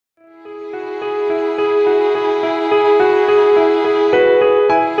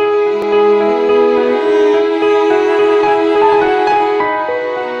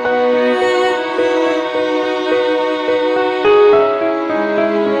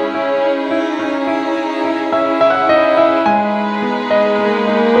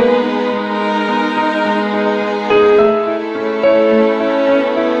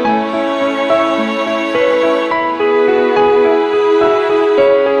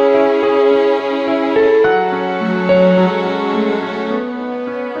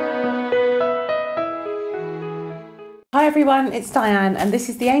everyone, it's Diane and this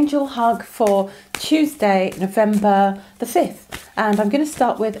is the Angel Hug for Tuesday, November the 5th. And I'm going to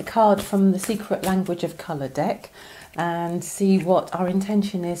start with a card from the Secret Language of Colour deck and see what our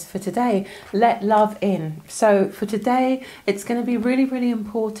intention is for today. Let love in. So for today, it's going to be really, really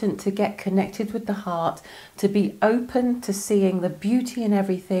important to get connected with the heart, to be open to seeing the beauty in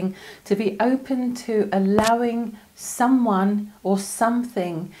everything, to be open to allowing someone or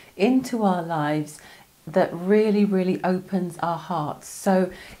something into our lives that really, really opens our hearts.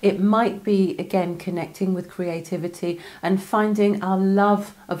 So it might be, again, connecting with creativity and finding our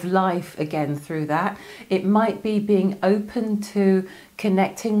love of life again through that. It might be being open to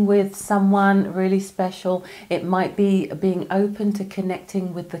connecting with someone really special. It might be being open to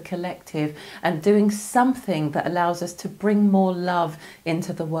connecting with the collective and doing something that allows us to bring more love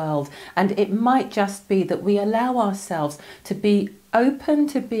into the world. And it might just be that we allow ourselves to be open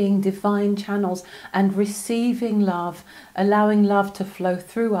to being divine channels and receiving love, allowing love to flow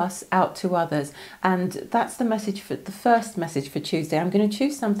through us out to others. And that's the message for the first message for Tuesday. I'm going to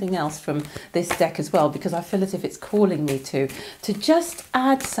choose something else from this deck as well, because I feel as if it's calling me to just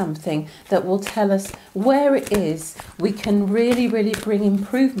add something that will tell us where it is we can really, really bring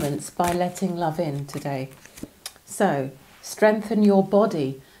improvements by letting love in today. So, strengthen your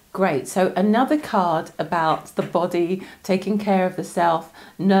body. Great. So another card about the body, taking care of the self,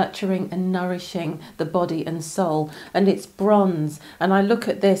 nurturing and nourishing the body and soul. And it's bronze. And I look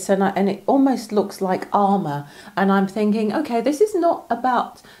at this and it almost looks like armor. And I'm thinking, okay, this is not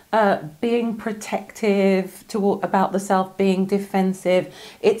about being protective, about the self being defensive.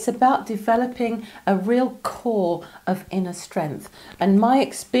 It's about developing a real core of inner strength. And my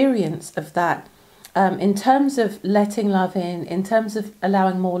experience of that, in terms of letting love in terms of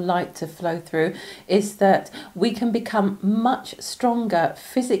allowing more light to flow through, is that we can become much stronger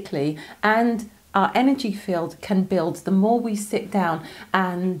physically, and our energy field can build the more we sit down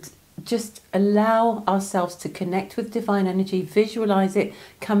and just allow ourselves to connect with divine energy, visualize it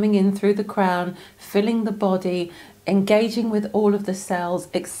coming in through the crown, filling the body, engaging with all of the cells,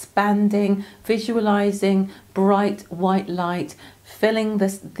 expanding, visualizing bright white light, filling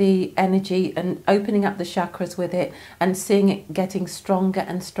the energy and opening up the chakras with it and seeing it getting stronger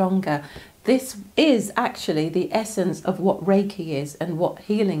and stronger. This is actually the essence of what Reiki is and what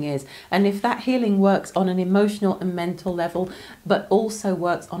healing is. And if that healing works on an emotional and mental level, but also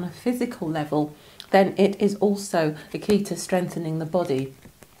works on a physical level, then it is also the key to strengthening the body.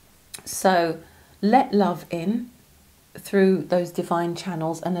 So let love in through those divine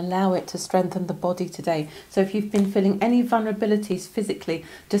channels and allow it to strengthen the body today. So if you've been feeling any vulnerabilities physically,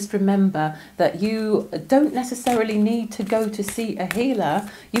 just remember that you don't necessarily need to go to see a healer.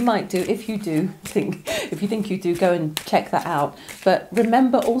 You might do, if you think you do, go and check that out. But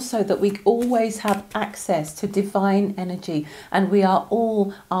remember also that we always have access to divine energy, and we are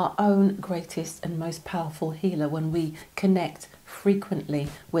all our own greatest and most powerful healer when we connect frequently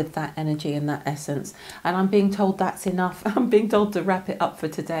with that energy and that essence. And I'm being told that's enough. I'm being told to wrap it up for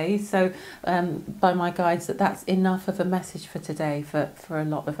today. So by my guides, that's enough of a message for today for a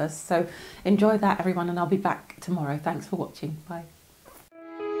lot of us. So enjoy that, everyone, and I'll be back tomorrow. Thanks for watching. Bye.